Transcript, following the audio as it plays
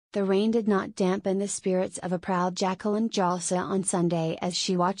The rain did not dampen the spirits of a proud Jacqueline Jossa on Sunday as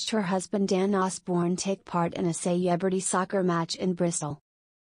she watched her husband Dan Osborne take part in a Sellebrity Soccer match in Bristol.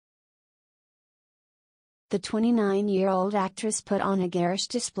 The 29-year-old actress put on a garish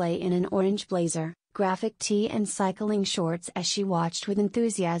display in an orange blazer, graphic tee and cycling shorts as she watched with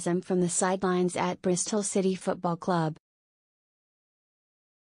enthusiasm from the sidelines at Bristol City Football Club.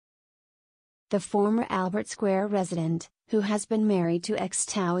 The former Albert Square resident, who has been married to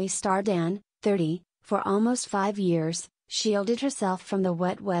ex-TOWIE star Dan, 30, for almost 5 years, shielded herself from the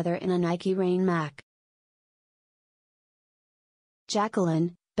wet weather in a Nike rain mac.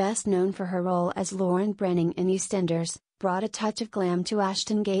 Jacqueline, best known for her role as Lauren Brenning in EastEnders, brought a touch of glam to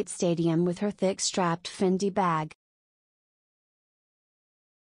Ashton Gate Stadium with her thick-strapped Fendi bag.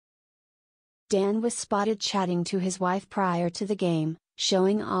 Dan was spotted chatting to his wife prior to the game,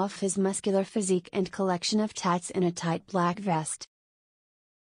 showing off his muscular physique and collection of tats in a tight black vest.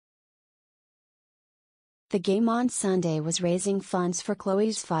 The game on Sunday was raising funds for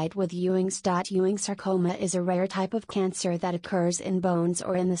Chloe's fight with Ewing's. Ewing sarcoma is a rare type of cancer that occurs in bones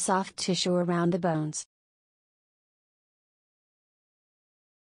or in the soft tissue around the bones.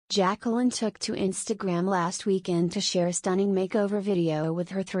 Jacqueline took to Instagram last weekend to share a stunning makeover video with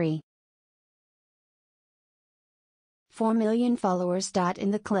her 3.4 million followers.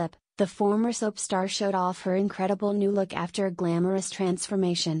 In the clip, the former soap star showed off her incredible new look after a glamorous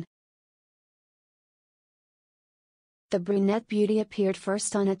transformation. The brunette beauty appeared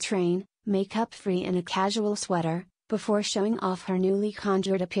first on a train, makeup-free in a casual sweater, before showing off her newly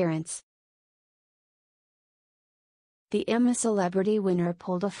conjured appearance. The Emmy Celebrity winner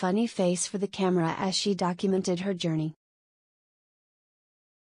pulled a funny face for the camera as she documented her journey.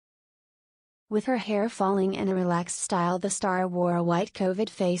 With her hair falling in a relaxed style, the star wore a white COVID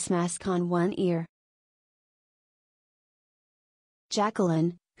face mask on one ear.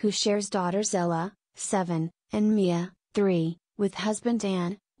 Jacqueline, who shares daughters Ella, 7, and Mia, 3, with husband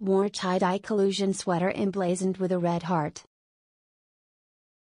Dan, wore a tie-dye collusion sweater emblazoned with a red heart.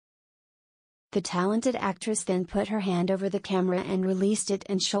 The talented actress then put her hand over the camera and released it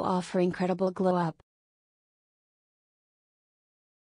and show off her incredible glow-up.